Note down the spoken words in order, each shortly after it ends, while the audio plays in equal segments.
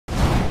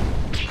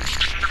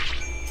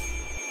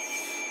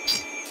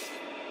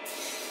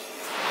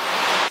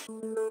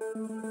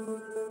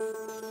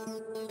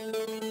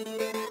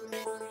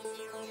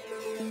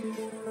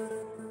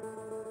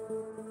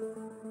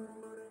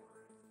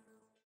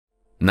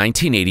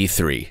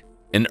1983.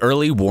 An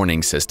early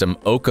warning system,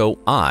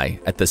 OCO-I,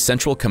 at the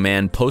Central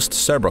Command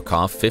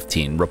Post-Serbrakov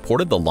 15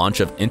 reported the launch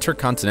of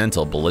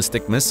intercontinental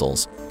ballistic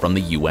missiles from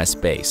the US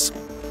base.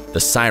 The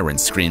siren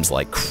screams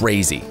like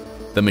crazy.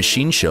 The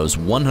machine shows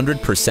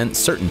 100%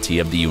 certainty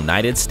of the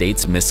United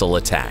States missile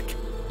attack.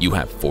 You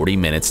have 40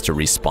 minutes to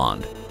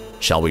respond.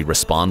 Shall we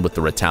respond with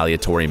the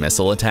retaliatory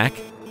missile attack?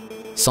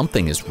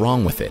 Something is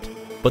wrong with it,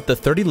 but the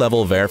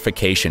 30-level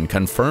verification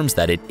confirms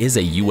that it is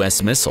a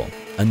US missile,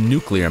 a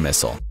nuclear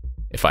missile.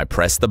 If I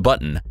press the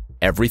button,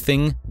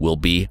 everything will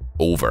be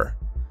over.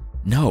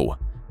 No,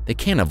 they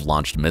can't have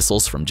launched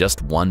missiles from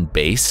just one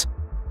base.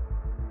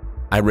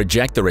 I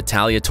reject the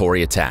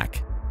retaliatory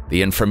attack.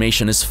 The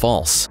information is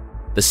false.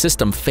 The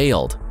system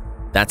failed.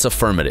 That's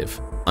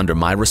affirmative, under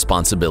my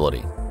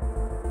responsibility.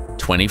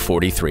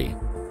 2043.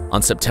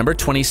 On September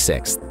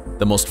 26th,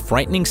 the most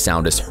frightening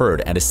sound is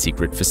heard at a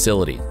secret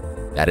facility.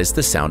 That is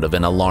the sound of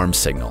an alarm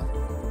signal.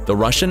 The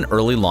Russian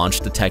early launch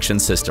detection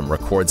system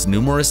records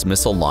numerous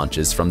missile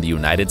launches from the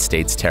United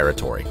States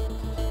territory.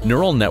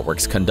 Neural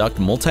networks conduct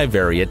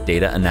multivariate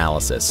data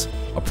analysis.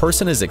 A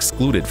person is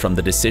excluded from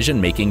the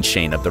decision-making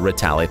chain of the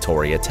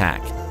retaliatory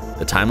attack.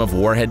 The time of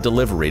warhead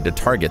delivery to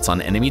targets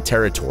on enemy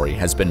territory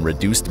has been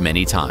reduced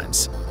many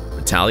times.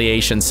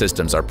 Retaliation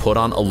systems are put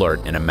on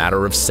alert in a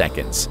matter of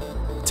seconds.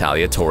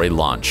 Retaliatory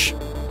launch.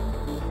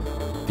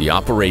 The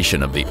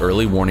operation of the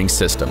early warning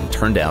system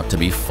turned out to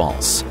be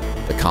false.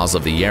 The cause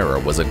of the error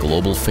was a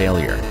global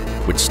failure,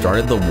 which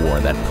started the war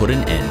that put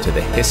an end to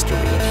the history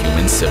of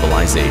human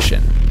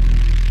civilization.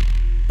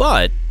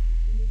 But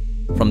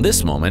from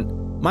this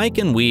moment, Mike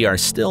and we are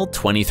still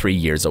 23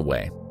 years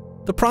away.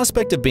 The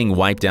prospect of being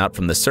wiped out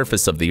from the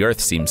surface of the Earth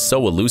seems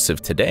so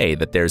elusive today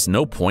that there's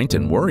no point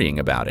in worrying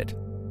about it.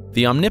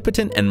 The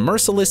omnipotent and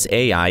merciless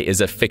AI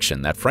is a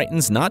fiction that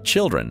frightens not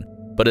children,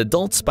 but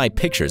adults by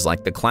pictures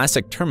like the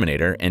classic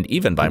Terminator and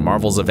even by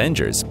Marvel's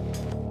Avengers.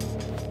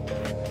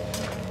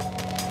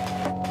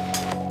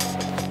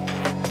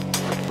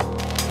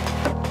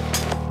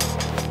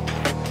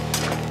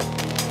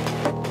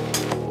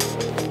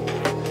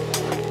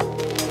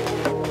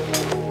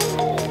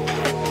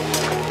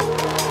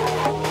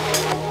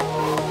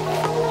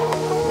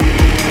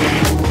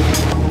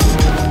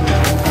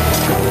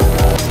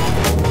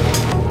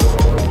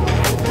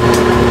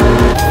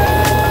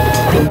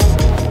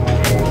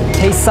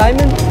 Hey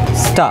Simon,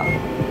 stop.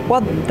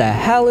 What the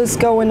hell is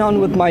going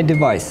on with my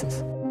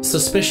devices?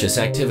 Suspicious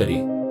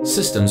activity.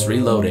 Systems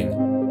reloading.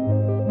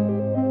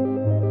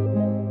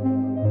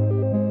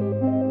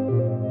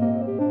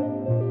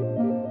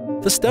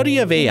 The study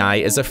of AI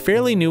is a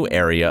fairly new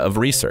area of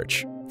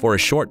research. For a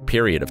short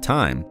period of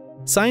time,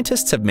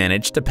 scientists have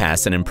managed to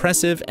pass an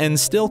impressive and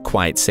still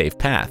quite safe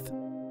path.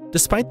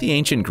 Despite the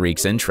ancient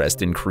Greeks'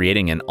 interest in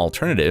creating an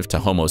alternative to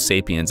Homo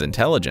sapiens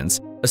intelligence,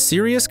 a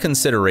serious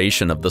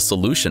consideration of the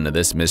solution to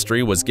this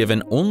mystery was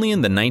given only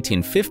in the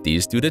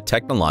 1950s due to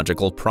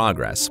technological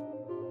progress.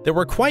 There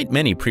were quite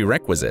many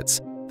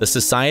prerequisites. The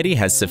society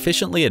has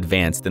sufficiently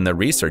advanced in the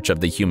research of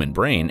the human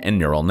brain and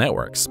neural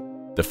networks.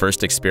 The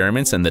first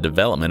experiments in the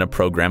development of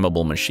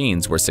programmable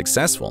machines were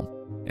successful,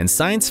 and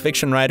science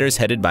fiction writers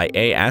headed by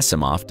A.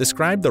 Asimov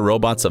described the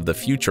robots of the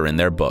future in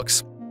their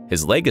books.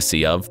 His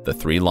legacy of The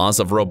 3 Laws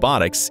of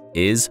Robotics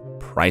is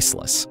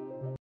priceless.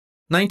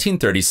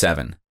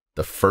 1937.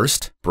 The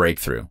first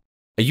breakthrough.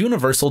 A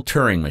universal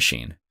Turing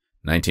machine.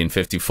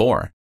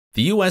 1954.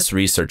 The US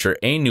researcher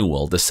A.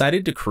 Newell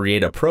decided to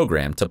create a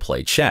program to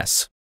play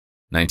chess.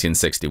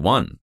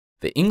 1961.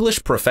 The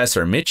English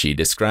professor Michie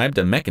described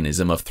a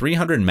mechanism of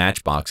 300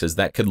 matchboxes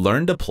that could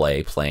learn to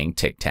play playing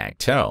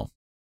tic-tac-toe.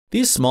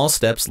 These small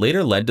steps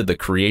later led to the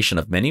creation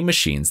of many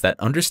machines that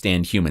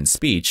understand human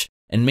speech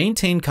and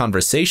maintain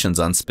conversations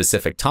on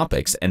specific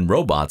topics and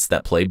robots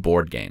that play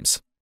board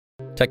games.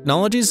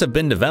 Technologies have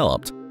been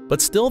developed, but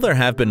still there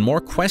have been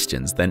more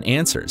questions than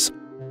answers.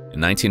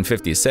 In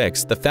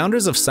 1956, the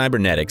founders of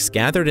cybernetics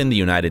gathered in the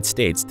United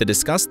States to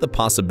discuss the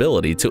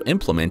possibility to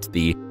implement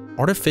the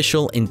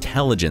Artificial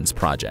Intelligence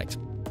Project.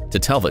 To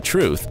tell the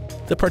truth,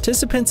 the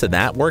participants at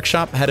that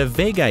workshop had a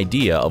vague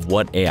idea of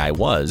what AI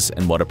was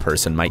and what a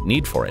person might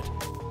need for it.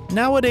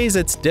 Nowadays,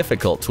 it's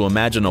difficult to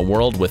imagine a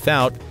world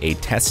without a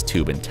test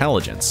tube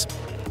intelligence.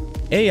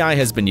 AI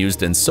has been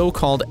used in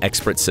so-called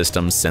expert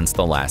systems since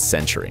the last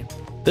century.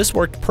 This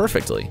worked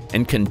perfectly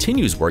and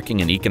continues working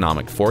in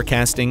economic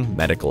forecasting,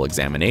 medical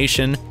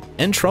examination,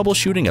 and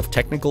troubleshooting of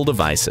technical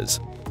devices.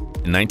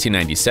 In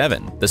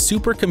 1997, the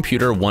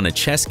supercomputer won a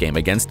chess game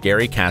against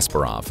Garry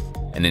Kasparov,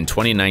 and in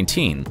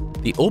 2019,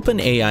 the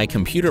OpenAI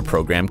computer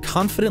program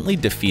confidently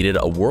defeated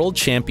a world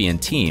champion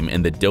team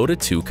in the Dota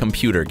 2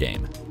 computer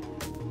game.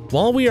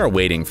 While we are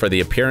waiting for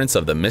the appearance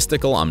of the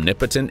mystical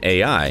omnipotent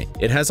AI,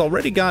 it has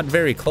already got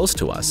very close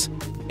to us.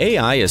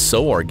 AI is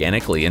so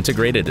organically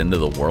integrated into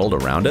the world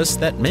around us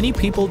that many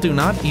people do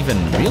not even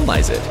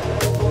realize it.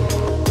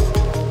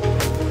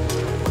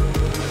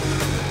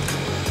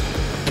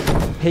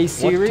 Hey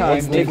Siri,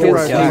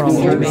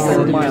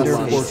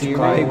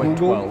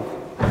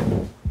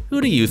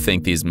 Who do you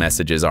think these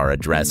messages are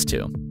addressed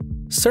to?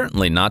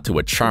 Certainly not to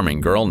a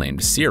charming girl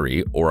named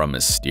Siri or a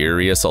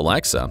mysterious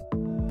Alexa.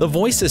 The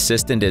voice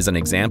assistant is an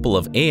example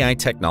of AI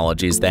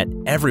technologies that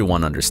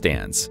everyone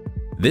understands.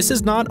 This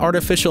is not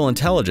artificial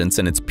intelligence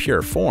in its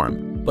pure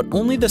form, but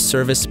only the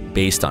service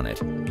based on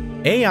it.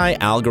 AI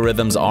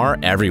algorithms are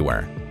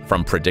everywhere,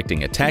 from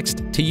predicting a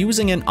text to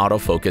using an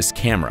autofocus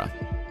camera.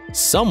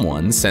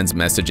 Someone sends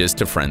messages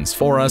to friends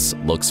for us,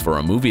 looks for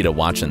a movie to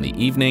watch in the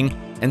evening,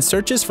 and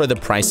searches for the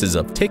prices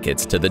of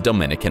tickets to the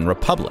Dominican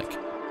Republic.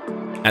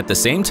 At the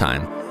same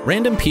time,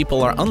 random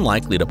people are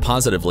unlikely to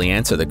positively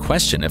answer the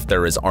question if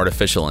there is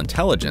artificial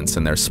intelligence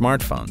in their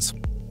smartphones.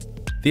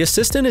 The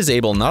assistant is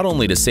able not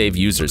only to save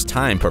users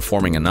time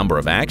performing a number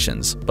of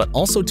actions, but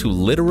also to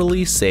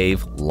literally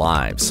save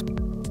lives.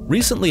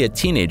 Recently, a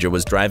teenager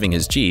was driving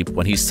his Jeep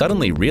when he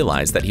suddenly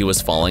realized that he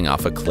was falling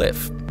off a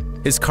cliff.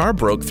 His car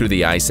broke through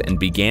the ice and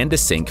began to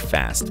sink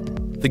fast.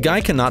 The guy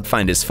cannot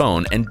find his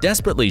phone and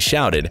desperately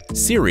shouted,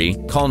 "Siri,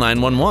 call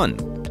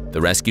 911." The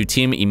rescue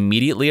team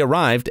immediately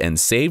arrived and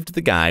saved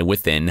the guy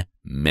within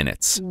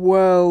minutes.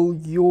 Well,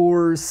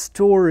 your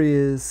story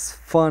is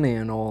funny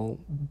and all,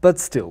 but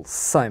still,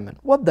 Simon,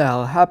 what the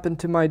hell happened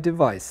to my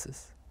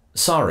devices?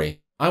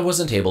 Sorry, I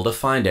wasn't able to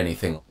find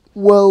anything.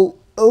 Well,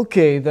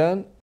 okay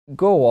then,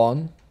 go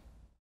on.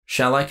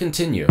 Shall I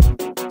continue?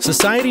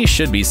 Society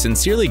should be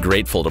sincerely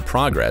grateful to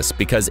progress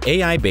because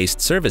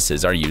AI-based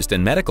services are used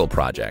in medical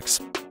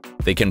projects.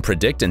 They can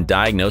predict and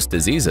diagnose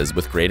diseases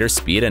with greater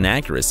speed and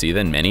accuracy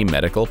than many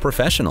medical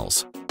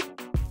professionals.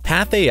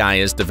 Path AI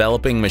is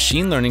developing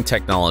machine learning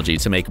technology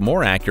to make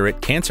more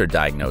accurate cancer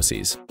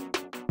diagnoses.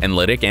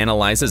 Analytic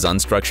analyzes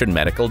unstructured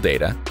medical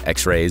data,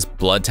 X-rays,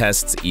 blood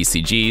tests,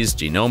 ECGs,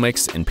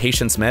 genomics, and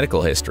patients'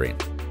 medical history.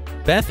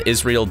 Beth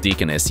Israel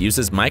Deaconess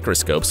uses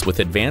microscopes with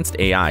advanced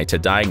AI to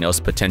diagnose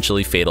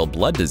potentially fatal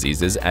blood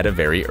diseases at a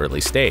very early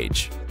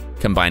stage.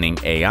 Combining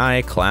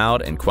AI,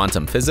 cloud, and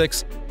quantum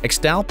physics,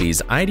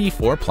 Extalpi's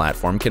ID4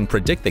 platform can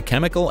predict the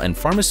chemical and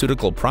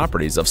pharmaceutical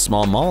properties of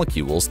small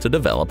molecules to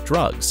develop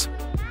drugs.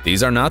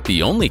 These are not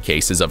the only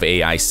cases of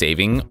AI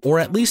saving, or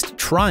at least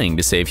trying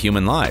to save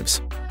human lives.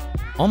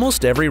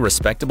 Almost every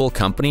respectable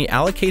company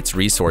allocates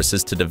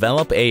resources to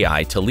develop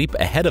AI to leap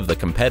ahead of the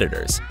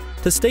competitors,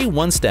 to stay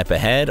one step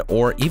ahead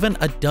or even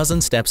a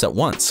dozen steps at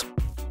once.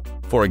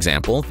 For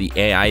example, the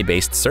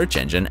AI-based search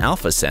engine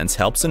AlphaSense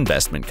helps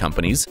investment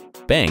companies,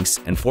 banks,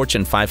 and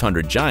Fortune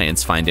 500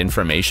 giants find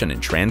information in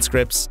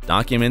transcripts,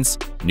 documents,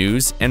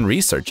 news, and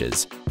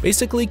researches,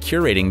 basically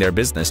curating their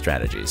business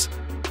strategies.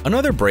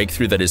 Another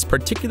breakthrough that is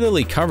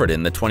particularly covered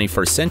in the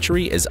 21st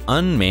century is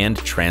unmanned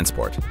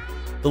transport.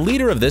 The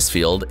leader of this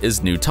field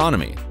is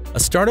Nutonomy, a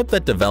startup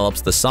that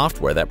develops the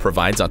software that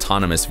provides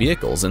autonomous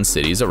vehicles in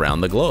cities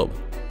around the globe.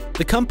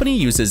 The company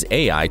uses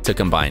AI to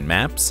combine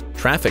maps,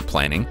 traffic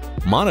planning,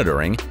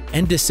 monitoring,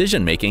 and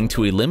decision-making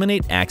to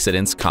eliminate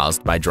accidents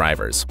caused by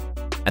drivers.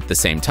 At the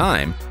same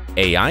time,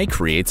 AI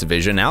creates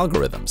vision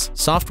algorithms,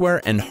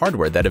 software, and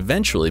hardware that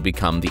eventually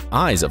become the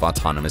eyes of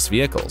autonomous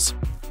vehicles.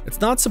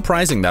 It's not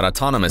surprising that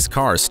autonomous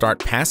cars start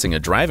passing a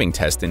driving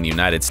test in the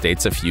United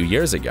States a few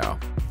years ago.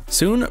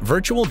 Soon,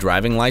 virtual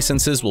driving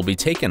licenses will be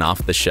taken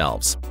off the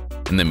shelves.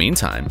 In the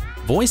meantime,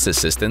 voice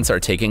assistants are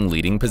taking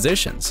leading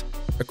positions.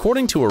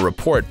 According to a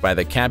report by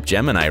the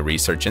Capgemini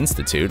Research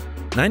Institute,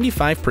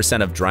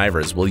 95% of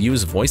drivers will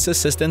use voice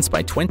assistants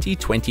by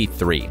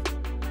 2023.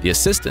 The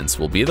assistants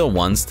will be the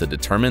ones to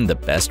determine the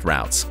best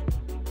routes.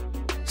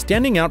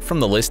 Standing out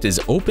from the list is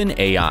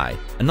OpenAI,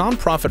 a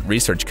nonprofit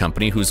research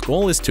company whose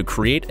goal is to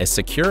create a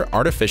secure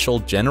artificial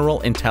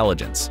general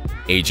intelligence.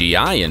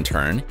 AGI, in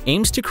turn,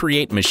 aims to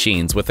create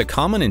machines with a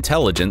common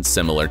intelligence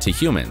similar to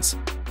humans.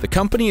 The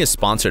company is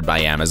sponsored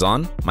by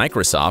Amazon,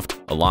 Microsoft,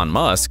 Elon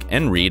Musk,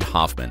 and Reid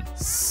Hoffman.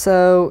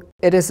 So,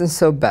 it isn't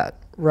so bad,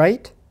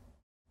 right?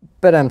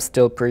 But I'm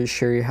still pretty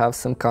sure you have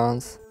some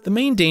cons. The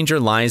main danger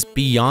lies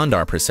beyond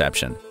our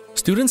perception.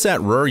 Students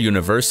at Ruhr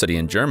University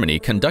in Germany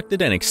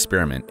conducted an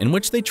experiment in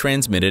which they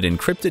transmitted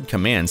encrypted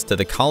commands to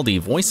the Kaldi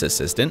voice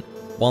assistant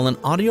while an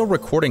audio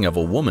recording of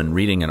a woman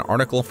reading an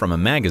article from a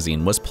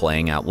magazine was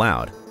playing out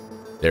loud.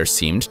 There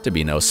seemed to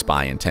be no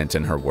spy intent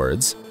in her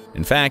words.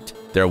 In fact,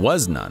 there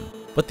was none,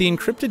 but the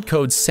encrypted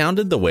code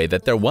sounded the way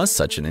that there was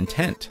such an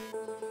intent.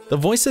 The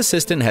voice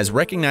assistant has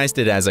recognized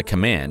it as a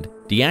command,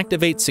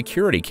 deactivate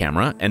security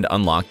camera, and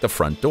unlock the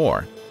front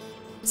door.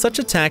 Such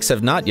attacks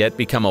have not yet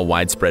become a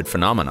widespread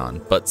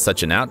phenomenon, but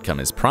such an outcome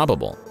is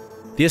probable.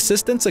 The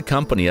assistants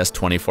accompany us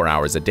 24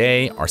 hours a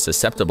day, are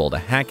susceptible to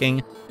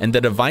hacking, and the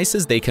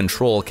devices they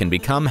control can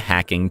become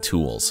hacking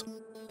tools.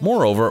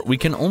 Moreover, we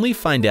can only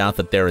find out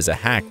that there is a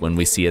hack when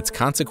we see its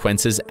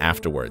consequences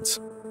afterwards.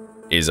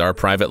 Is our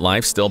private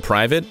life still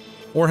private?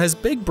 Or has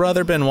Big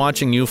Brother been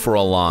watching you for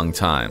a long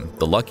time,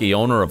 the lucky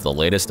owner of the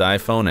latest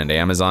iPhone and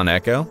Amazon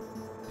Echo?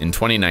 In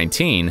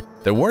 2019,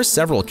 there were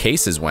several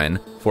cases when,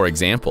 for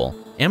example,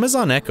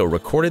 Amazon Echo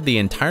recorded the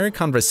entire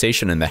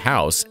conversation in the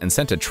house and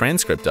sent a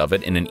transcript of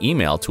it in an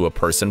email to a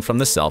person from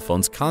the cell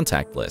phone's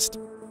contact list.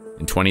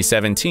 In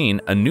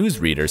 2017, a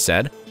newsreader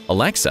said,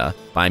 "Alexa,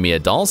 buy me a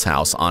doll's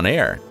house on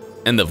air."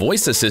 And the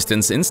voice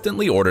assistants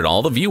instantly ordered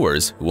all the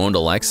viewers who owned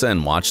Alexa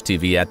and watched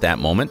TV at that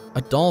moment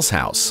a doll's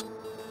house.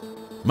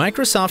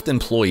 Microsoft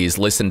employees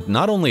listened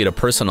not only to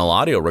personal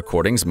audio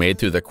recordings made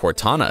through the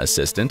Cortana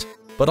assistant,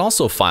 but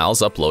also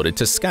files uploaded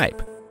to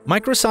Skype.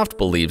 Microsoft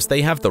believes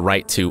they have the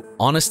right to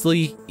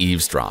honestly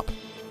eavesdrop.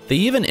 They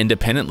even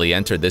independently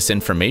entered this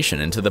information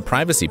into the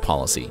privacy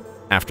policy,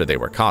 after they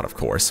were caught, of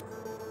course.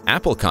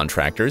 Apple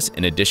contractors,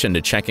 in addition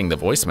to checking the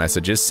voice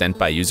messages sent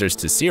by users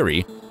to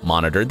Siri,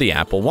 monitored the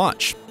Apple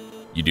Watch.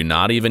 You do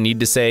not even need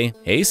to say,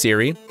 "Hey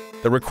Siri."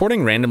 The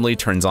recording randomly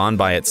turns on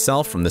by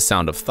itself from the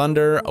sound of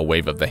thunder, a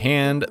wave of the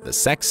hand, the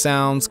sex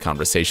sounds,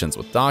 conversations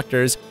with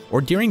doctors,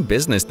 or during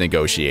business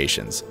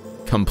negotiations.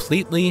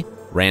 Completely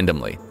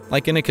randomly,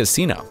 like in a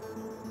casino.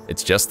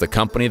 It's just the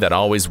company that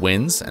always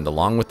wins, and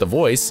along with the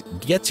voice,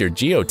 gets your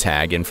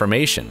geotag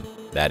information.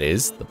 That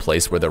is, the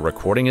place where the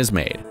recording is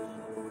made.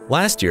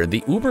 Last year,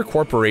 the Uber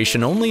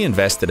Corporation only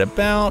invested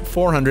about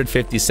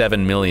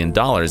 $457 million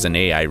in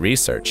AI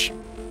research.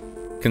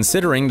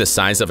 Considering the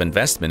size of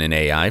investment in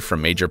AI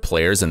from major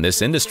players in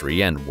this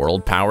industry and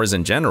world powers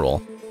in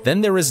general,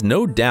 then there is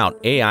no doubt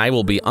AI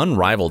will be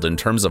unrivaled in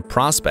terms of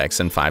prospects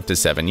in 5 to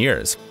 7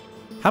 years.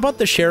 How about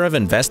the share of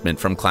investment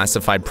from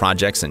classified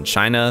projects in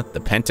China,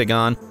 the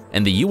Pentagon,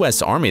 and the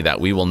US Army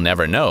that we will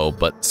never know,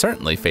 but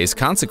certainly face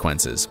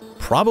consequences?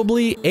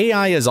 Probably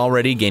AI is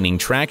already gaining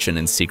traction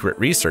in secret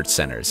research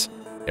centers.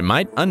 It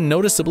might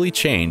unnoticeably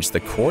change the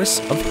course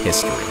of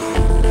history.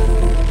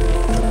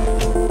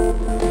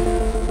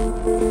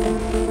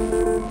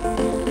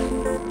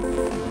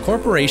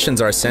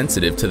 Corporations are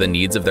sensitive to the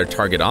needs of their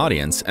target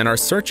audience and are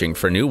searching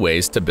for new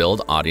ways to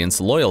build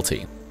audience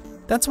loyalty.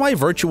 That's why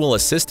virtual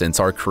assistants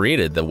are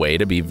created the way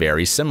to be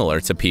very similar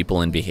to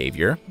people in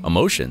behavior,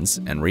 emotions,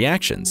 and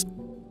reactions.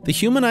 The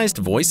humanized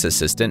voice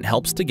assistant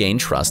helps to gain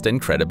trust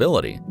and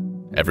credibility.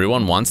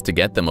 Everyone wants to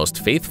get the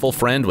most faithful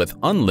friend with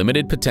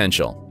unlimited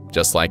potential,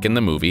 just like in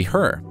the movie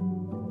Her.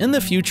 In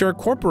the future,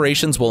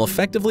 corporations will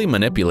effectively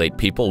manipulate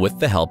people with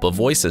the help of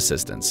voice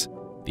assistants.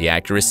 The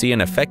accuracy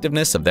and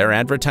effectiveness of their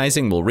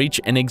advertising will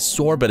reach an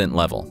exorbitant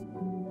level.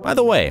 By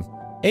the way,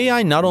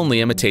 AI not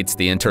only imitates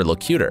the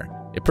interlocutor,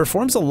 it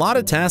performs a lot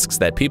of tasks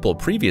that people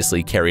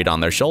previously carried on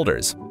their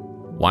shoulders.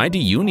 Why do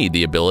you need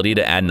the ability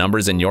to add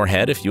numbers in your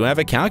head if you have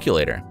a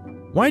calculator?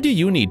 Why do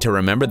you need to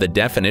remember the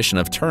definition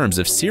of terms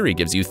if Siri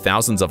gives you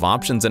thousands of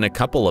options in a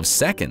couple of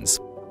seconds?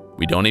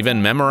 We don't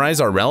even memorize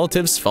our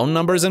relatives' phone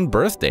numbers and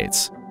birth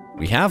dates.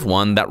 We have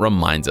one that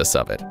reminds us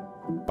of it.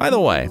 By the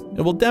way,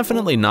 it will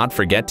definitely not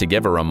forget to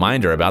give a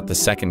reminder about the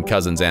second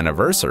cousin's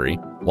anniversary,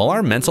 while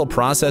our mental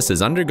process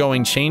is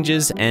undergoing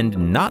changes and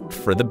not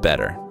for the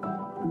better.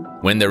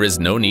 When there is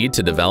no need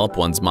to develop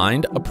one's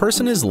mind, a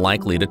person is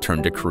likely to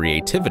turn to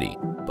creativity,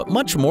 but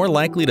much more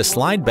likely to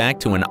slide back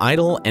to an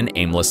idle and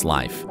aimless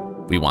life.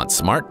 We want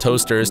smart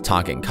toasters,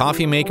 talking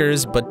coffee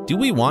makers, but do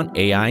we want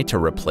AI to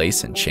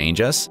replace and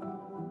change us?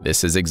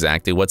 This is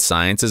exactly what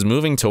science is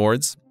moving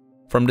towards.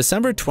 From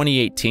December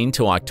 2018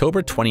 to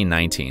October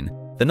 2019,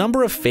 the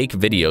number of fake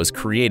videos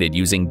created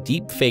using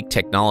deepfake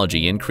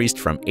technology increased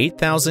from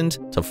 8,000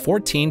 to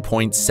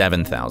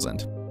 14.7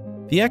 thousand.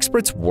 The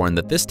experts warn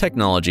that this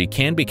technology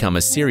can become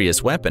a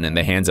serious weapon in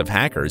the hands of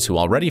hackers who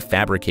already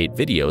fabricate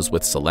videos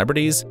with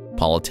celebrities,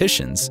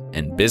 politicians,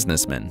 and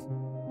businessmen.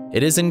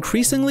 It is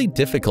increasingly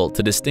difficult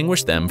to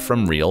distinguish them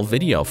from real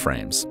video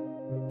frames.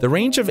 The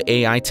range of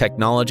AI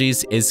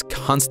technologies is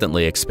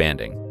constantly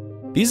expanding.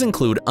 These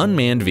include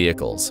unmanned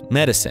vehicles,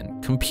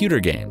 medicine, computer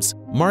games,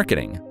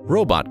 marketing,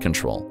 robot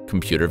control,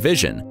 computer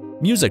vision,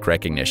 music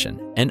recognition,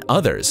 and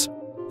others.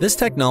 This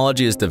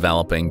technology is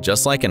developing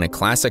just like in a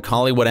classic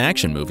Hollywood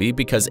action movie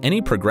because any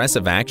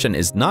progressive action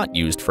is not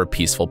used for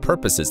peaceful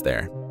purposes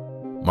there.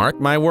 Mark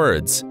my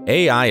words,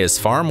 AI is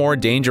far more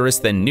dangerous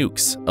than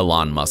nukes,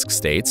 Elon Musk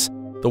states.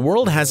 The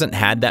world hasn't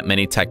had that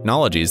many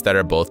technologies that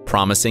are both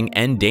promising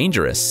and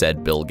dangerous,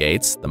 said Bill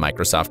Gates, the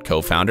Microsoft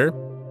co-founder.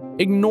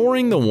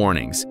 Ignoring the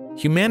warnings,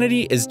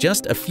 humanity is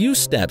just a few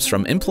steps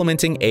from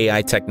implementing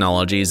AI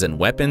technologies and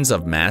weapons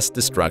of mass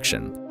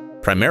destruction,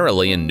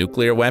 primarily in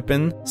nuclear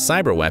weapon,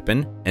 cyber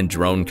weapon, and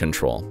drone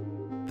control.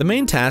 The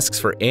main tasks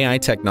for AI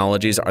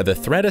technologies are the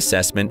threat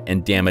assessment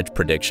and damage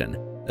prediction,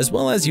 as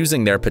well as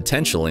using their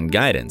potential in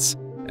guidance.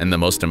 And the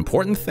most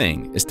important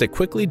thing is to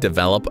quickly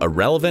develop a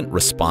relevant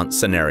response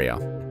scenario.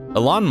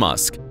 Elon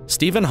Musk,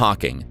 Stephen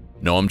Hawking,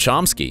 Noam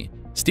Chomsky,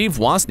 Steve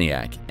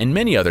Wozniak, and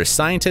many other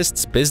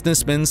scientists,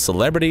 businessmen,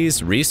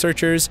 celebrities,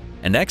 researchers,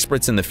 and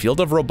experts in the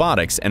field of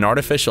robotics and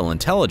artificial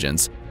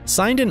intelligence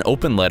signed an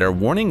open letter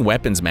warning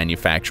weapons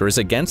manufacturers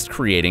against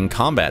creating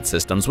combat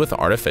systems with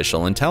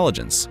artificial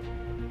intelligence.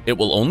 It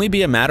will only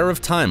be a matter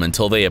of time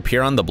until they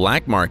appear on the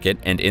black market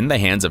and in the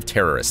hands of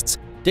terrorists,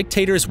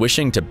 dictators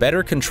wishing to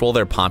better control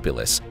their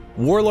populace,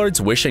 warlords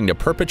wishing to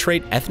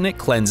perpetrate ethnic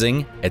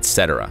cleansing,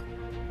 etc.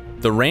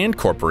 The Rand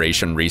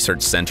Corporation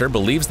Research Center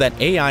believes that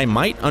AI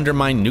might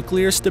undermine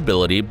nuclear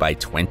stability by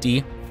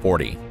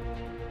 2040.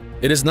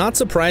 It is not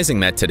surprising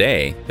that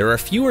today, there are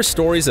fewer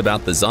stories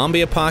about the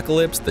zombie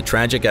apocalypse, the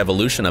tragic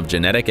evolution of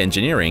genetic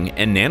engineering,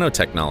 and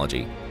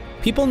nanotechnology.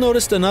 people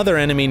noticed another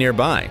enemy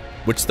nearby,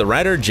 which the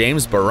writer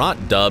James Barat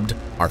dubbed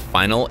our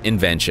final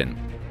invention.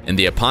 In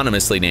the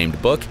eponymously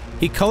named book,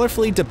 he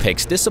colorfully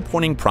depicts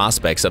disappointing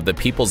prospects of the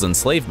people's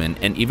enslavement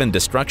and even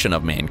destruction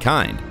of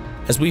mankind,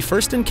 as we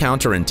first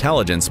encounter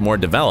intelligence more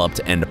developed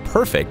and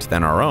perfect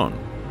than our own.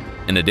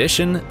 In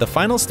addition, the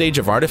final stage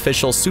of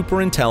artificial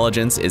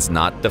superintelligence is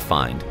not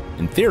defined.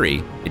 In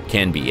theory, it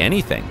can be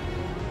anything.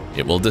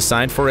 It will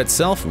decide for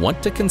itself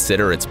what to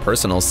consider its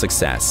personal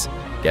success: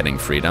 getting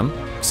freedom,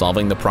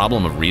 solving the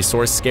problem of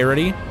resource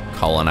scarcity,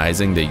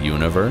 colonizing the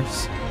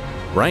universe.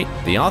 Right,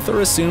 the author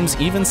assumes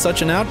even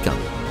such an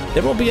outcome.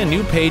 There will be a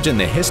new page in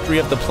the history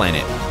of the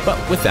planet, but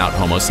without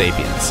Homo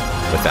sapiens,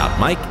 without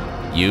Mike,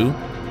 you,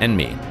 and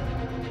me.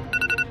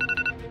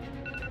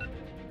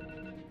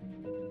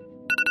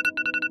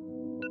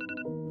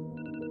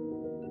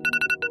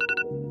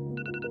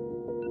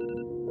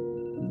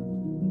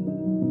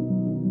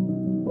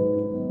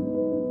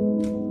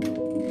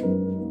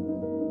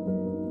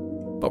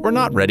 But we're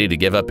not ready to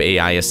give up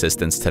AI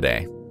assistance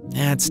today.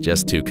 It's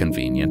just too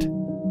convenient.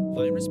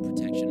 Virus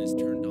protection is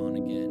turned on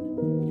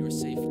again. You're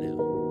safe.